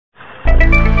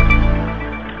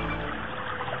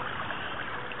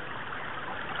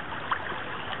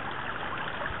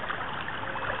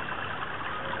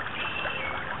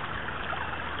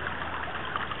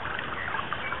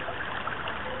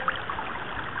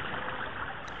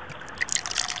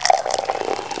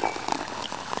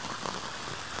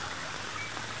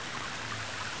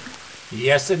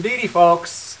Yes, indeedy,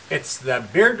 folks. It's the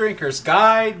Beer Drinker's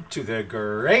Guide to the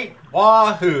Great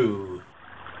Wahoo.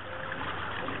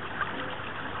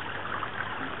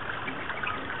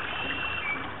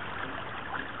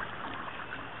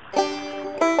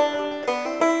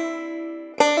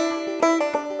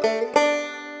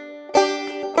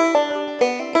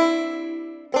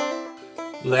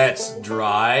 Let's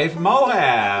drive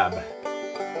Moab.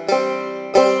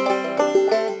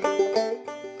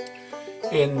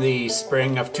 In the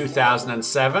spring of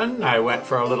 2007, I went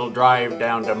for a little drive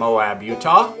down to Moab,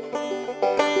 Utah.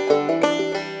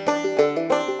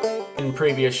 In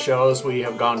previous shows, we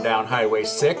have gone down Highway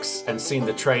 6 and seen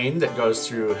the train that goes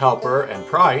through Helper and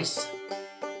Price.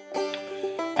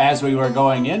 As we were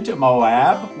going into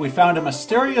Moab, we found a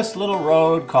mysterious little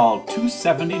road called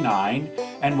 279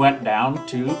 and went down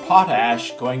to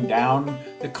Potash, going down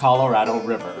the Colorado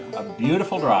River. A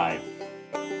beautiful drive.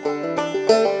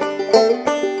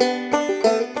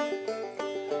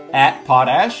 At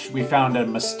Potash, we found a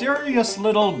mysterious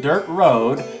little dirt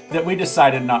road that we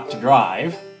decided not to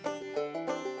drive.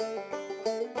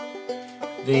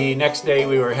 The next day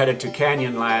we were headed to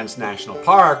Canyonlands National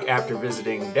Park after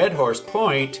visiting Dead Horse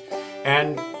Point,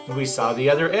 and we saw the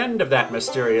other end of that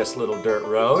mysterious little dirt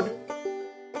road.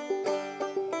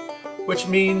 Which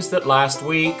means that last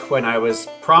week, when I was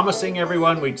promising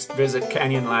everyone we'd visit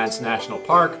Canyonlands National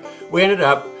Park, we ended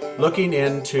up looking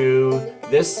into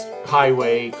this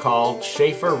highway called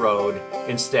Schaefer Road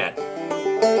instead.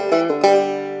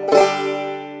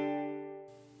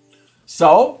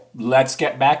 So, let's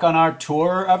get back on our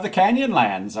tour of the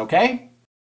Canyonlands, okay?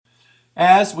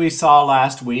 As we saw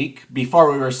last week,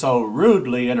 before we were so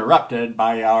rudely interrupted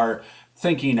by our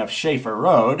thinking of Schaefer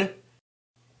Road,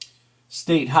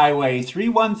 State Highway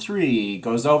 313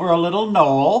 goes over a little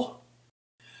knoll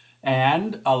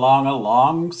and along a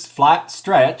long flat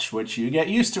stretch, which you get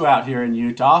used to out here in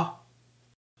Utah,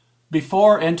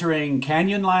 before entering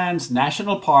Canyonlands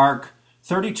National Park,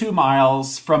 32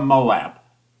 miles from Moab.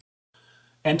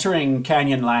 Entering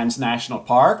Canyonlands National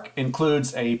Park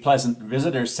includes a pleasant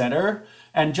visitor center,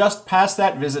 and just past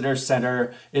that visitor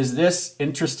center is this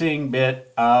interesting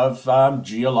bit of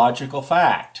geological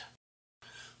fact.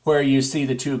 Where you see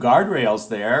the two guardrails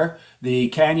there, the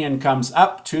canyon comes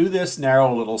up to this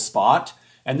narrow little spot,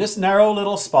 and this narrow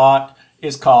little spot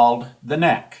is called the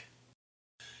Neck.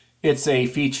 It's a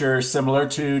feature similar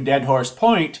to Dead Horse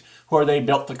Point, where they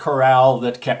built the corral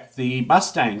that kept the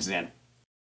Mustangs in.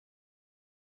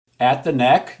 At the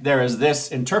Neck, there is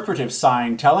this interpretive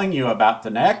sign telling you about the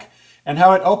Neck and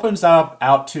how it opens up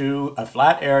out to a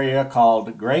flat area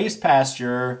called Gray's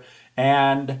Pasture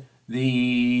and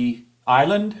the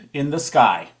Island in the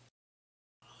Sky.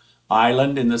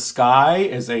 Island in the Sky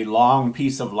is a long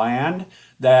piece of land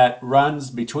that runs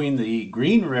between the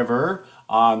Green River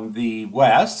on the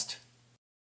west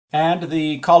and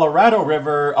the Colorado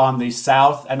River on the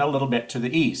south and a little bit to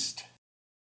the east.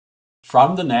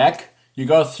 From the Neck, you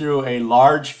go through a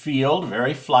large field,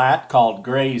 very flat, called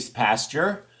Gray's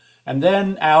Pasture, and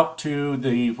then out to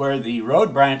where the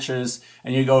road branches,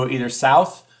 and you go either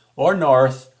south or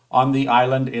north on the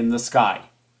Island in the Sky.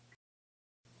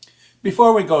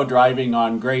 Before we go driving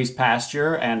on Gray's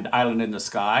Pasture and Island in the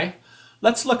Sky,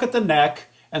 let's look at the Neck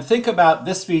and think about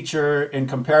this feature in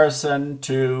comparison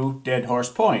to Dead Horse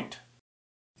Point.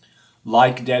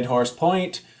 Like Dead Horse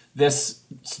Point, this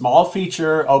small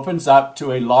feature opens up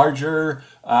to a larger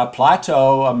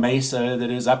plateau, a mesa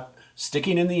that is up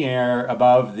sticking in the air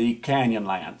above the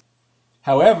Canyonlands.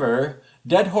 However,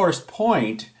 Dead Horse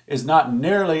Point is not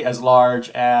nearly as large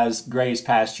as Gray's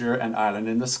Pasture and Island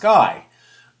in the Sky.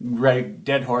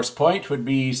 Dead Horse Point would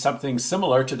be something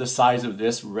similar to the size of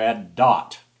this red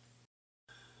dot.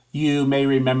 You may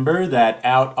remember that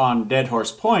out on Dead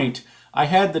Horse Point, I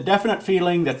had the definite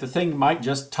feeling that the thing might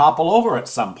just topple over at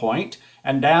some point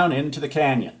and down into the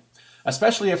canyon,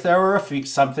 especially if there were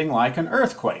something like an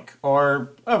earthquake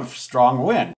or a strong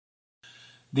wind.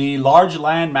 The large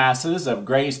land masses of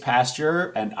Gray's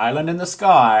Pasture and Island in the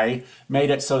Sky made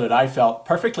it so that I felt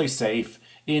perfectly safe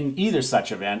in either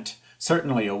such event.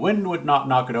 Certainly a wind would not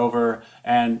knock it over,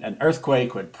 and an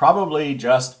earthquake would probably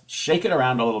just shake it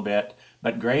around a little bit,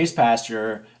 but Gray's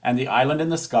Pasture and the Island in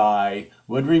the Sky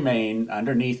would remain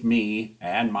underneath me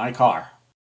and my car.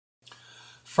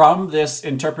 From this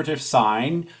interpretive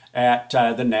sign at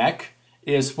the Neck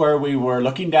is where we were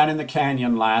looking down in the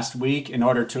canyon last week in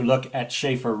order to look at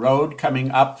Schaefer Road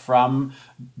coming up from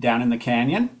down in the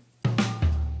canyon.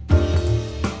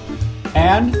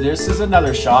 And this is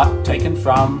another shot taken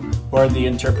from where the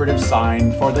interpretive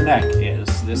sign for the Neck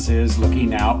is. This is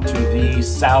looking out to the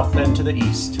south and to the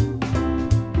east.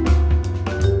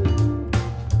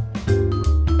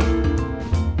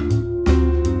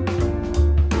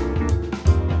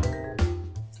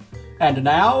 And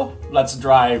now, let's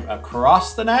drive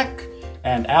across the neck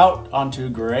and out onto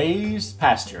Gray's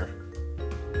pasture.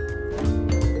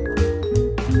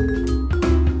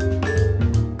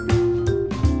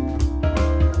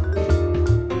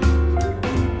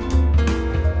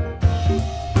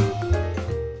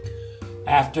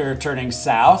 After turning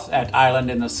south at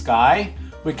Island in the Sky,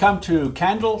 we come to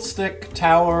Candlestick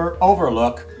Tower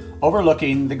Overlook,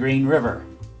 overlooking the Green River.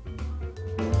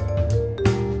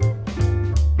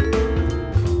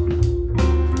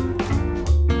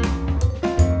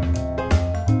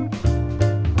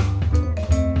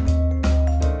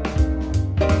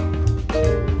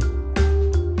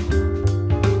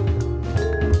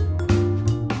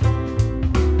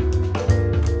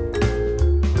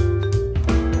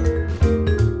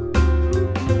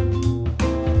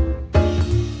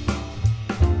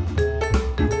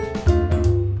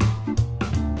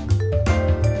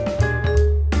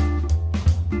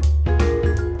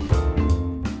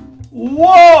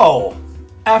 Whoa!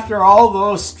 After all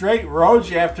those straight roads,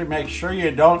 you have to make sure you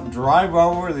don't drive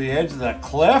over the edge of the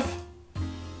cliff?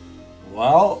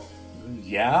 Well,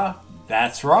 yeah,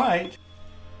 that's right.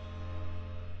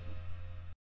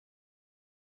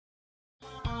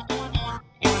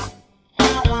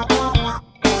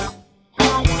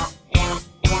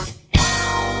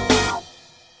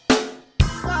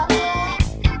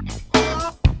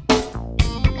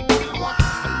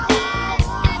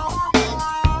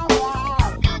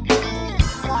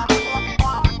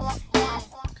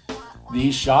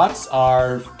 These shots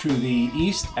are to the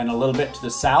east and a little bit to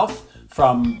the south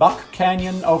from Buck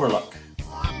Canyon Overlook.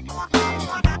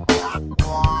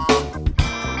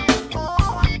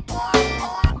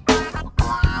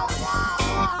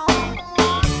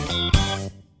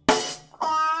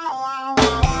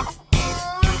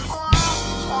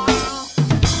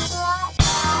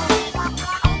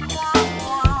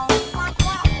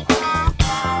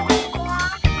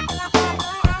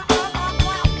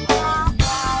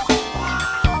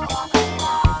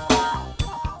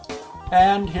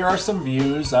 And here are some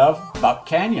views of Buck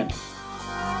Canyon.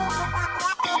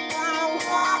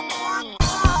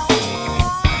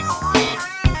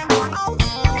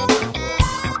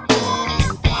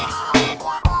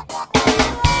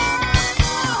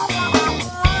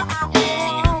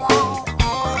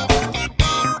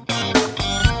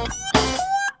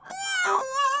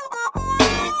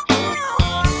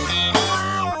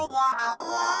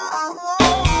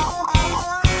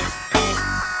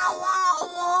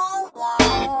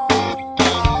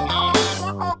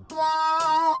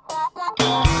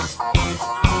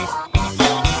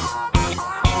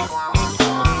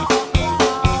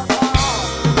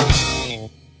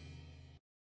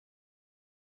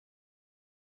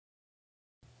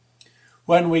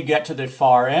 When we get to the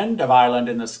far end of Island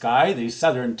in the Sky, the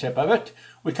southern tip of it,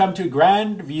 we come to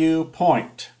Grand View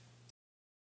Point.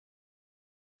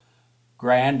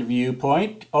 Grand View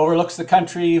Point overlooks the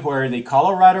country where the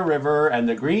Colorado River and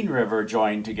the Green River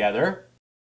join together.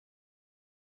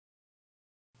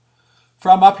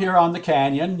 From up here on the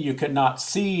canyon, you cannot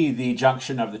see the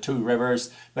junction of the two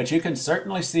rivers, but you can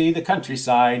certainly see the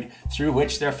countryside through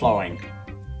which they're flowing.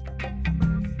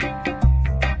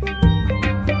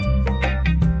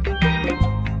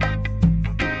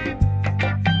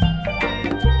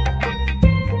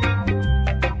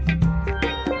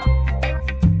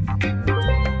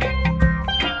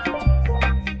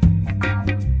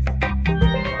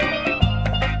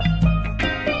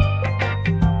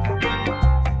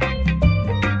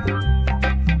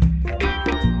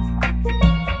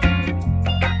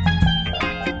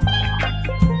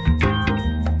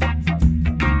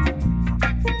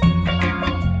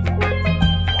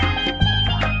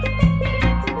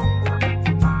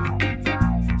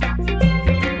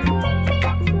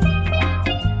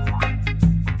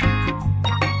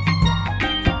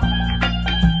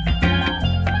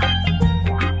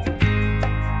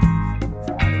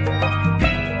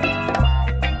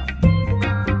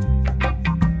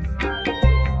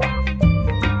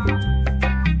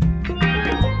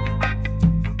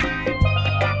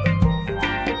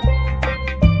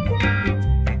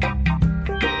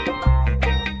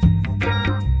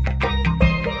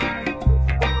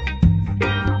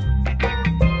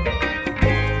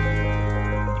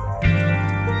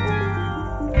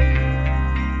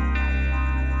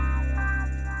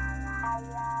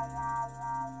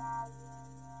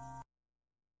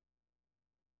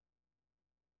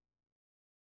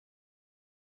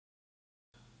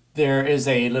 There is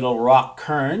a little rock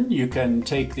cairn you can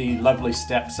take the lovely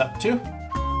steps up to.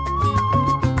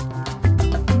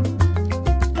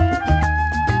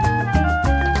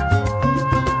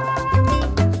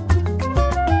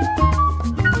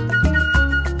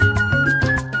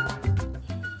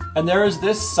 And there is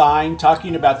this sign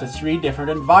talking about the 3 different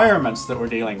environments that we're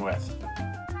dealing with.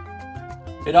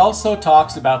 It also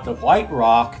talks about the white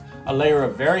rock, a layer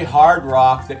of very hard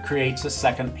rock that creates a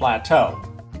second plateau.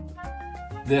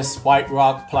 This white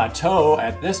rock plateau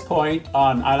at this point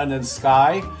on Island in the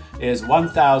Sky is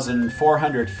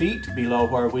 1,400 feet below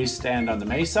where we stand on the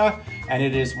mesa, and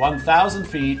it is 1,000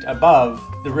 feet above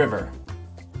the river.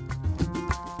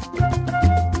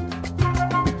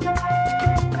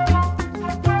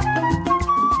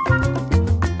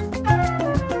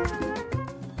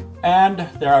 And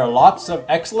there are lots of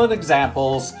excellent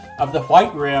examples of the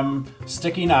white rim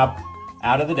sticking up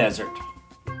out of the desert.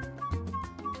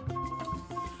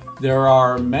 There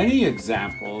are many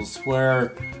examples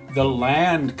where the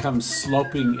land comes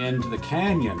sloping into the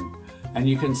canyon, and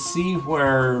you can see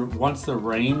where once the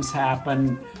rains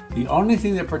happen, the only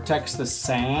thing that protects the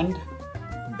sand,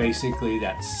 basically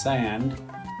that sand,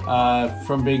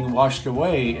 from being washed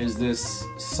away is this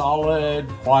solid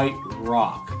white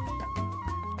rock.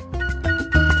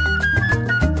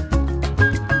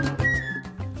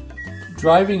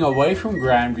 Driving away from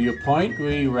Grandview Point,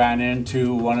 we ran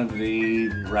into one of the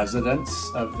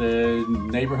residents of the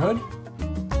neighborhood.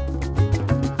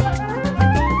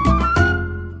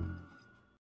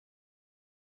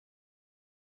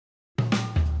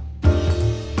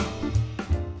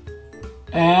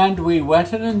 And we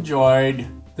went and enjoyed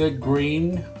the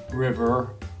Green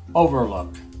River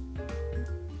Overlook.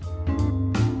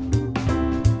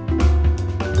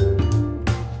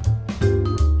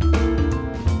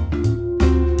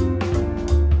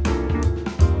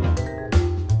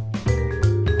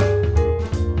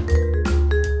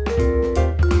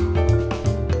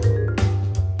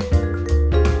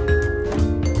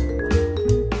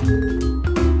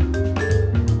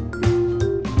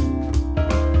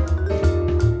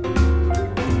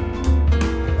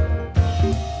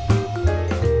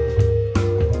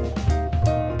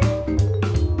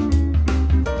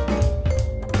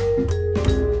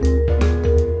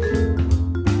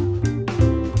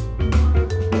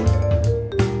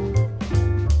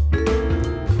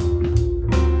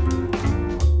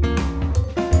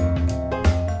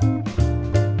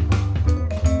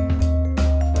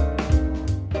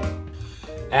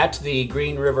 At the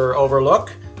Green River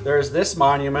Overlook, there's this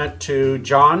monument to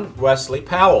John Wesley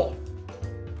Powell.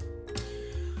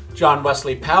 John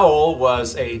Wesley Powell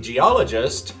was a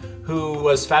geologist who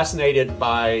was fascinated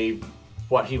by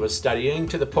what he was studying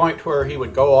to the point where he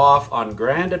would go off on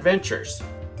grand adventures.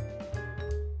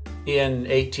 In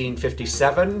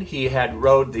 1857, he had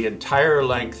rowed the entire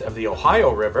length of the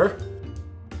Ohio River.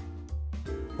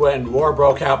 When war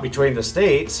broke out between the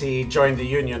states, he joined the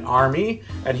Union Army,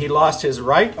 and he lost his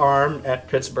right arm at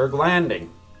Pittsburgh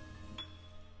Landing.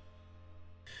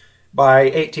 By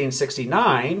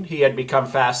 1869, he had become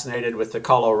fascinated with the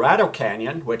Colorado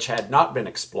Canyon, which had not been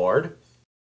explored.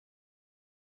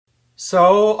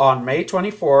 So, on May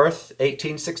 24th,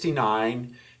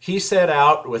 1869, he set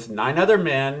out with 9 other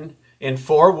men in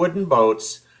 4 wooden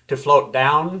boats to float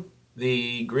down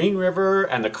the Green River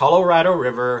and the Colorado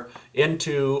River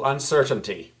into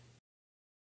uncertainty.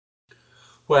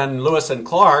 When Lewis and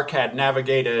Clark had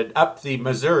navigated up the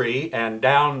Missouri and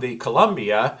down the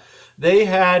Columbia, they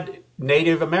had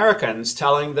Native Americans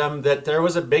telling them that there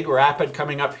was a big rapid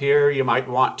coming up here, you might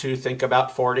want to think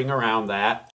about fording around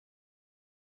that.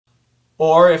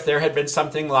 Or if there had been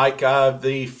something like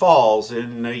the falls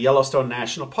in Yellowstone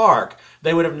National Park,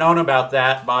 they would have known about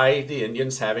that by the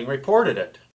Indians having reported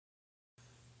it.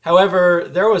 However,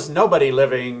 there was nobody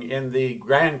living in the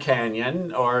Grand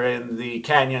Canyon or in the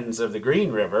canyons of the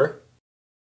Green River.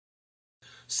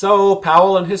 So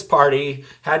Powell and his party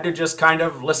had to just kind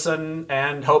of listen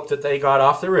and hope that they got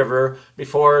off the river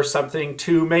before something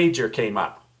too major came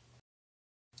up.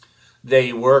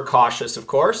 They were cautious, of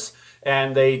course,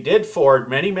 and they did ford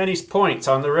many points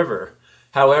on the river.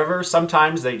 However,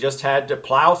 sometimes they just had to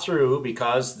plow through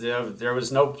because there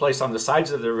was no place on the sides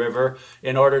of the river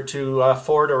in order to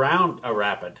ford around a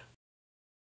rapid.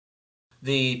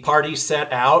 The party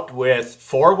set out with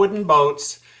 4 wooden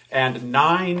boats and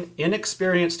 9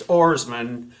 inexperienced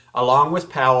oarsmen along with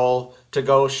Powell to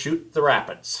go shoot the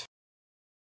rapids.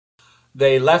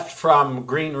 They left from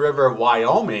Green River,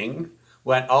 Wyoming,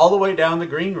 went all the way down the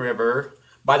Green River.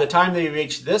 By the time they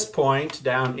reached this point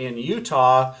down in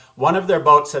Utah, one of their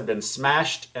boats had been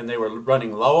smashed and they were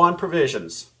running low on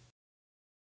provisions.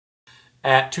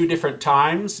 At 2 different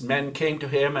times, men came to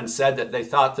him and said that they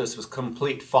thought this was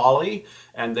complete folly,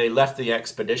 and they left the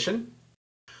expedition.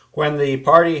 When the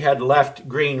party had left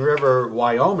Green River,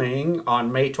 Wyoming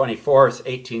on May 24th,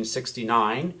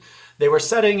 1869, They were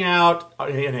setting out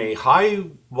in a high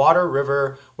water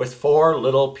river with 4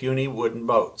 little puny wooden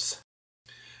boats.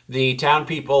 The town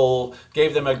people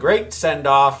gave them a great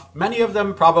send-off, many of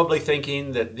them probably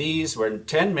thinking that these were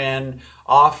 10 men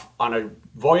off on a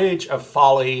voyage of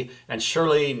folly and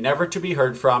surely never to be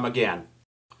heard from again.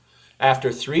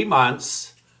 After 3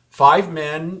 months, 5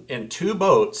 men in 2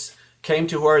 boats came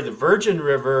to where the Virgin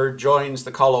River joins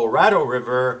the Colorado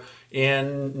River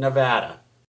in Nevada.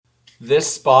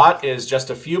 This spot is just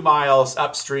a few miles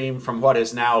upstream from what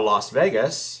is now Las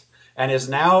Vegas and is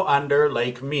now under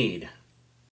Lake Mead.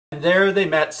 And there they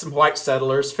met some white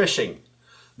settlers fishing.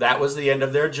 That was the end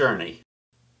of their journey.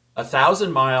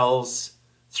 1,000 miles,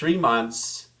 3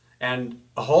 months, and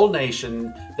a whole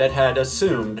nation that had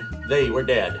assumed they were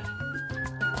dead.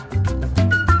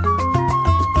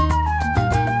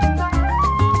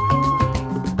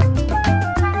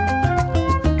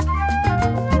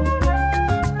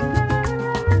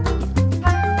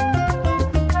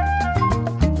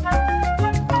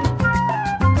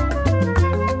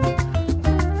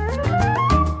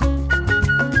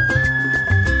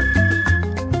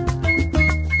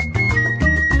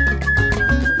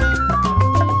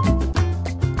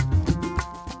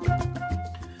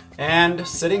 And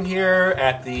sitting here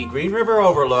at the Green River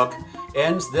Overlook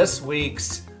ends this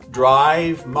week's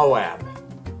Drive Moab.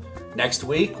 Next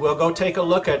week, we'll go take a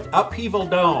look at Upheaval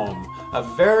Dome, a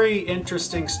very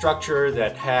interesting structure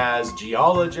that has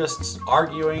geologists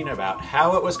arguing about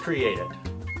how it was created.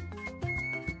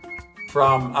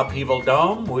 From Upheaval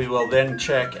Dome, we will then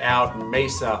check out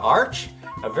Mesa Arch,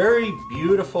 a very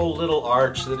beautiful little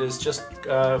arch that is just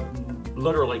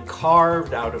literally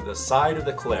carved out of the side of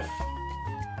the cliff.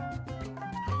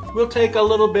 We'll take a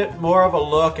little bit more of a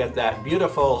look at that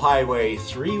beautiful Highway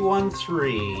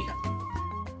 313.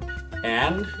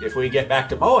 And if we get back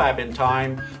to Moab in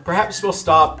time, perhaps we'll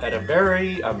stop at a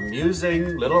very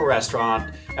amusing little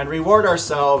restaurant and reward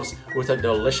ourselves with a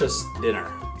delicious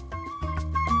dinner.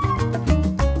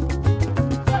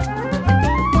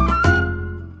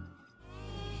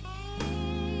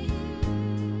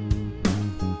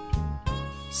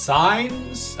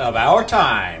 Signs of our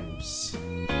times.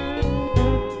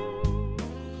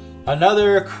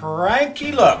 Another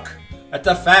cranky look at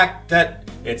the fact that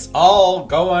it's all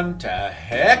going to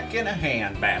heck in a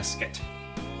handbasket.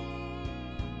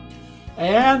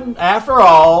 And after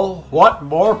all, what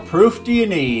more proof do you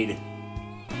need?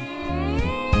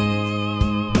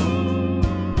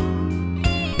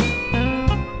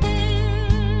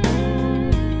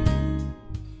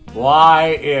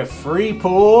 Why, if free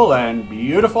pool and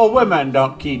beautiful women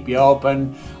don't keep you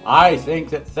open, I think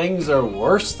that things are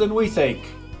worse than we think.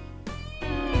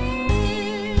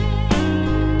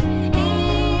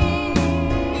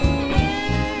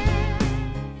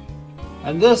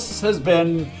 And this has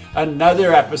been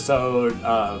another episode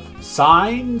of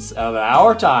Signs of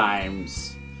Our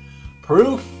Times.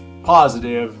 Proof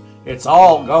positive it's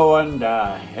all going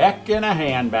to heck in a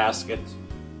handbasket.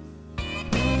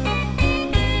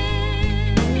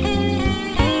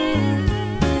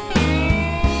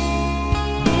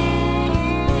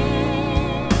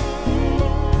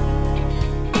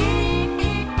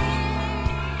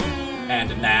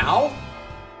 And now,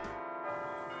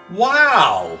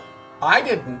 wow! I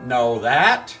didn't know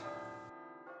that.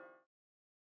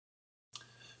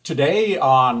 Today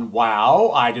on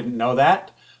Wow, I Didn't Know That,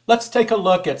 let's take a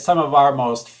look at some of our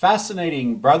most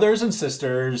fascinating brothers and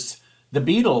sisters, the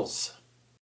Beetles.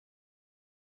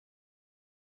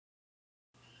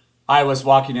 I was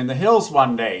walking in the hills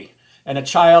one day, and a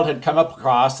child had come up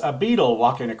across a beetle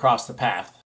walking across the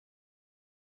path.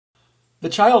 The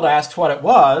child asked what it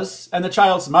was, and the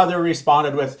child's mother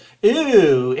responded with,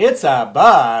 "Ooh, it's a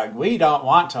bug. We don't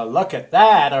want to look at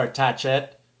that or touch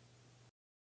it."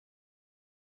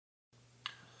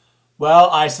 Well,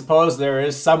 I suppose there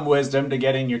is some wisdom to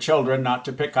getting your children not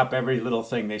to pick up every little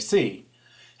thing they see.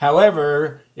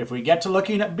 However, if we get to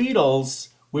looking at beetles,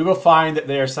 we will find that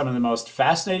they are some of the most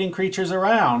fascinating creatures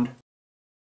around.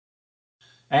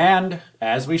 And,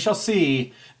 as we shall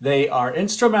see, they are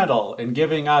instrumental in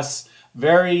giving us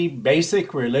very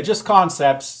basic religious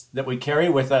concepts that we carry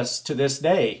with us to this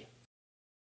day.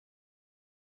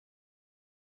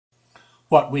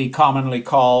 What we commonly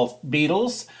call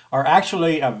beetles are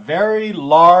actually a very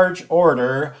large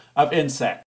order of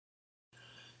insects.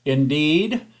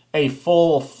 Indeed, a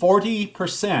full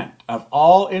 40% of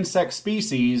all insect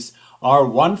species are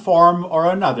one form or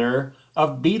another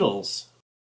of beetles.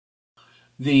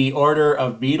 The order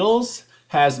of beetles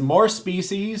has more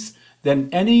species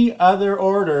than any other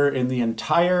order in the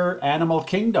entire animal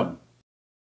kingdom.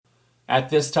 At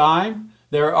this time,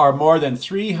 There are more than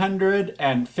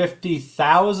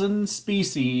 350,000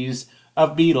 species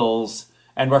of beetles,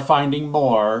 and we're finding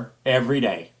more every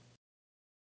day.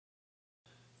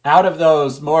 Out of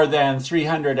those more than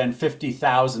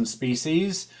 350,000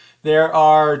 species, there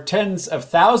are tens of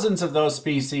thousands of those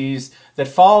species that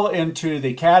fall into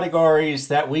the categories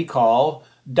that we call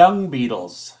dung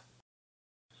beetles.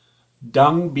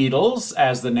 Dung beetles,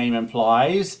 as the name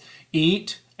implies,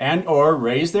 eat and or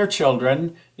raise their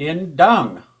children in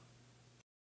dung.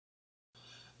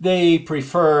 They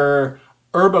prefer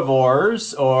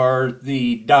herbivores, or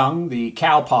the dung, the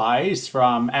cow pies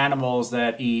from animals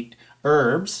that eat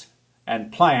herbs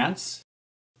and plants,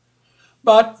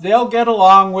 but they'll get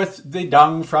along with the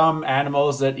dung from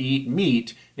animals that eat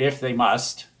meat if they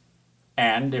must,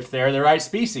 and if they're the right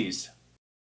species.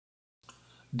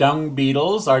 Dung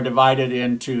beetles are divided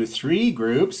into three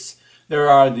groups. There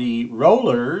are the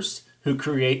rollers, who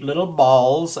create little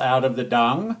balls out of the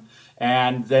dung,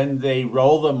 and then they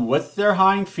roll them with their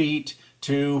hind feet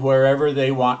to wherever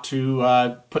they want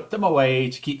to put them away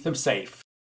to keep them safe.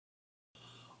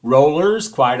 Rollers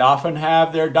quite often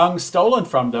have their dung stolen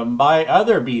from them by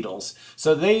other beetles,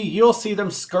 so you'll see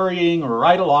them scurrying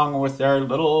right along with their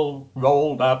little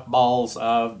rolled up balls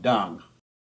of dung.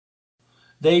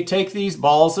 They take these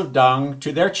balls of dung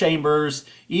to their chambers,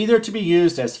 either to be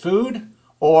used as food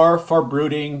or for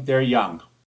brooding their young.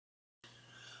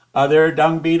 Other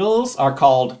dung beetles are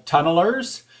called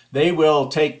tunnelers. They will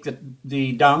take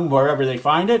the dung wherever they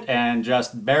find it and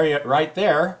just bury it right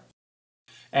there.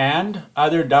 And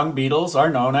other dung beetles are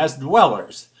known as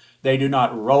dwellers. They do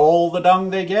not roll the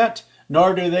dung they get,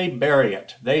 nor do they bury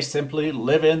it. They simply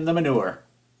live in the manure.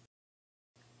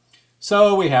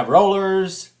 So we have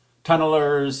rollers,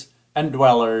 tunnelers, and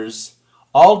dwellers,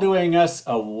 all doing us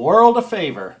a world of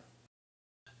favor.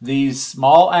 These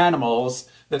small animals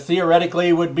that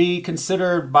theoretically would be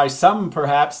considered by some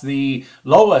perhaps the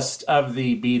lowest of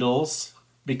the beetles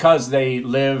because they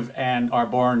live and are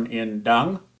born in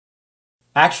dung,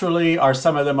 actually are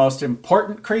some of the most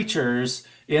important creatures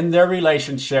in their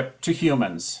relationship to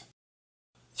humans.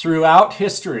 Throughout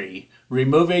history,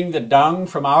 removing the dung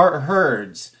from our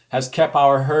herds has kept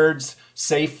our herds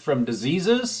safe from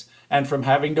diseases and from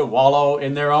having to wallow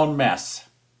in their own mess.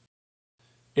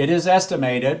 It is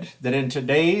estimated that in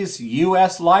today's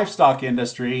U.S. livestock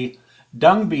industry,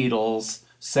 dung beetles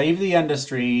save the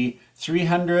industry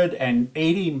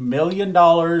 $380 million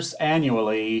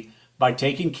annually by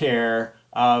taking care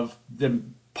of the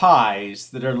pies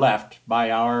that are left by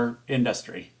our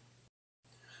industry.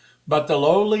 But the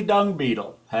lowly dung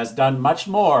beetle has done much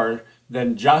more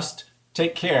than just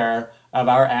take care of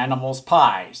our animals'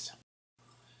 pies.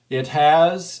 It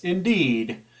has,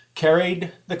 indeed,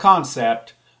 carried the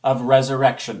concept of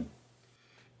resurrection.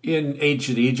 In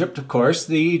ancient Egypt, of course,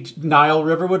 the Nile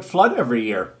River would flood every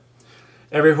year.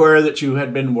 Everywhere that you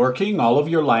had been working, all of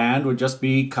your land would just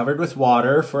be covered with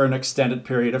water for an extended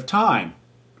period of time.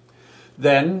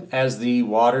 Then, as the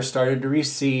water started to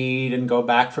recede and go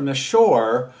back from the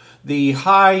shore, the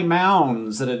high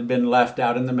mounds that had been left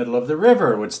out in the middle of the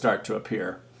river would start to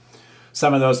appear.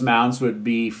 Some of those mounds would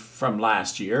be from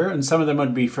last year, and some of them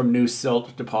would be from new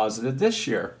silt deposited this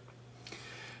year.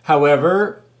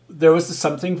 However, there was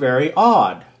something very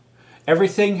odd.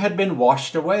 Everything had been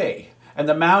washed away, and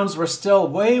the mounds were still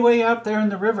way, way out there in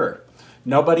the river.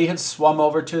 Nobody had swum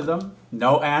over to them.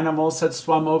 No animals had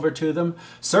swum over to them.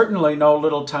 Certainly no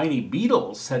little tiny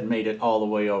beetles had made it all the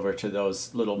way over to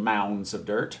those little mounds of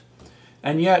dirt.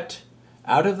 And yet,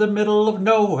 out of the middle of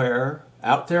nowhere,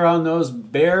 out there on those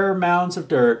bare mounds of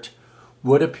dirt,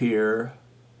 would appear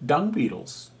dung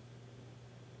beetles.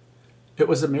 It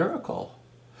was a miracle.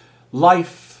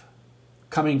 Life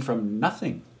coming from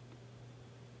nothing.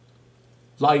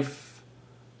 Life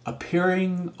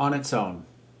appearing on its own.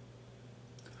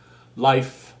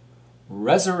 Life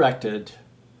resurrected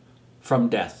from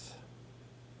death.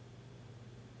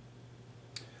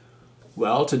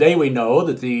 Well, today we know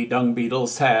that the dung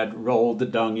beetles had rolled the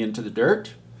dung into the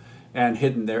dirt and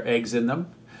hidden their eggs in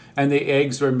them, and the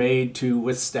eggs were made to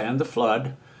withstand the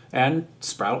flood and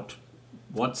sprout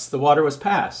once the water was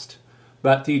passed.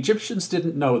 But the Egyptians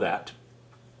didn't know that.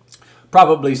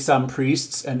 Probably some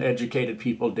priests and educated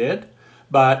people did,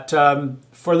 but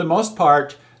for the most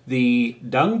part, the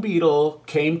dung beetle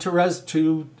came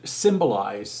to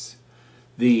symbolize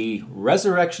the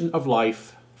resurrection of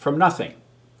life from nothing.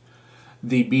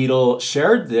 The beetle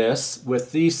shared this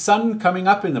with the sun coming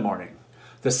up in the morning.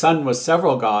 The sun was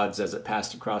several gods as it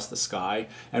passed across the sky,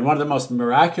 and one of the most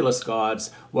miraculous gods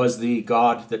was the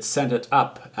god that sent it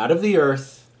up out of the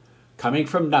earth, coming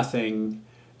from nothing,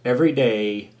 every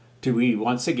day to be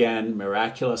once again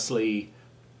miraculously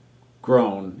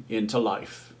grown into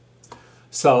life.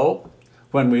 So,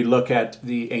 when we look at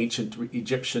the ancient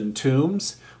Egyptian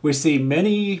tombs, we see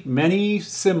many, many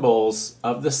symbols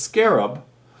of the scarab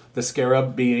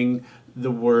being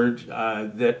the word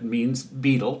that means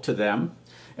beetle to them,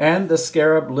 and the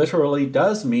scarab literally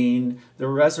does mean the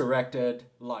resurrected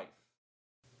life.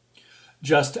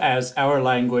 Just as our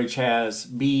language has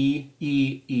B-E-E-T-L-E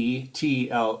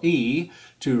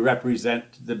to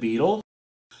represent the beetle,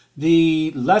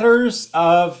 the letters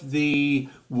of the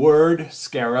word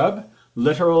scarab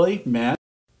literally meant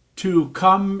to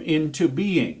come into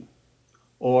being,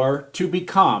 or to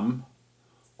become,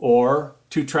 or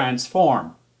to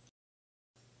transform.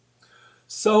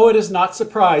 So it is not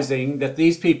surprising that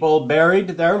these people buried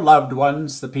their loved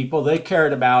ones, the people they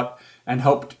cared about and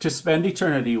hoped to spend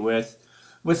eternity with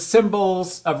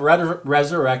symbols of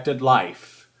resurrected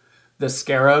life. The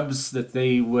scarabs that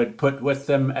they would put with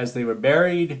them as they were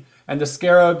buried, and the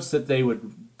scarabs that they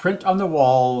would print on the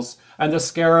walls, and the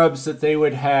scarabs that they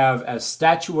would have as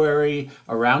statuary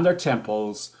around their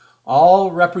temples,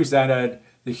 all represented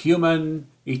the human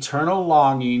eternal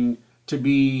longing to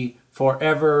be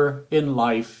forever in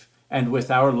life and with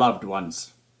our loved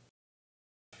ones.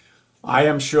 I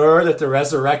am sure that the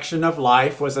resurrection of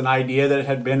life was an idea that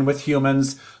had been with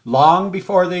humans long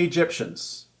before the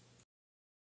Egyptians.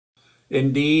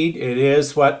 Indeed, it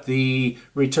is what the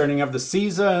returning of the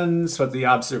seasons, what the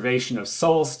observation of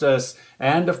solstice,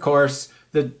 and of course,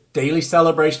 the daily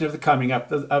celebration of the coming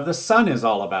up of the sun is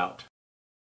all about.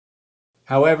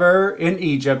 However, in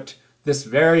Egypt, this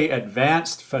very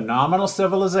advanced, phenomenal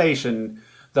civilization,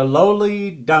 the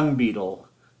lowly dung beetle,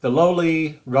 the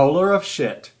lowly roller of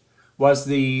shit, was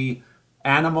the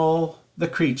animal, the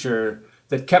creature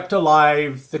that kept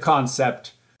alive the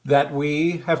concept that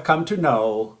we have come to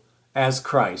know as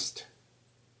Christ.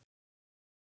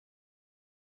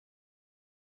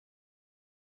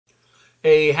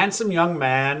 A handsome young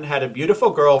man had a beautiful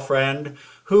girlfriend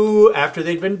who, after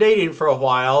they'd been dating for a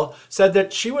while, said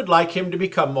that she would like him to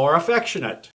become more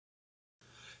affectionate.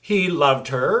 He loved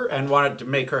her and wanted to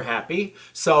make her happy,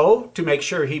 so to make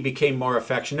sure he became more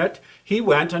affectionate, he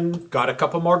went and got a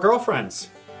couple more girlfriends.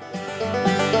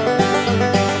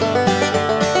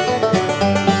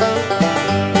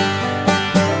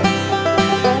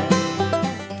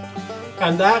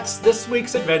 And that's this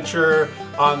week's adventure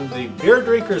on the Beer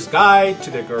Drinker's Guide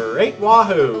to the Great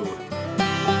Wahoo.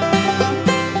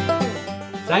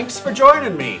 Thanks for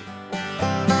joining me.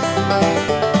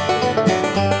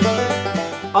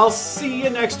 I'll see you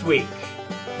next week.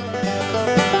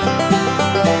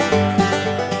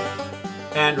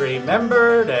 And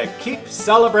remember to keep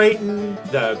celebrating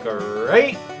the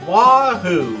Great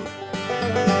Wahoo.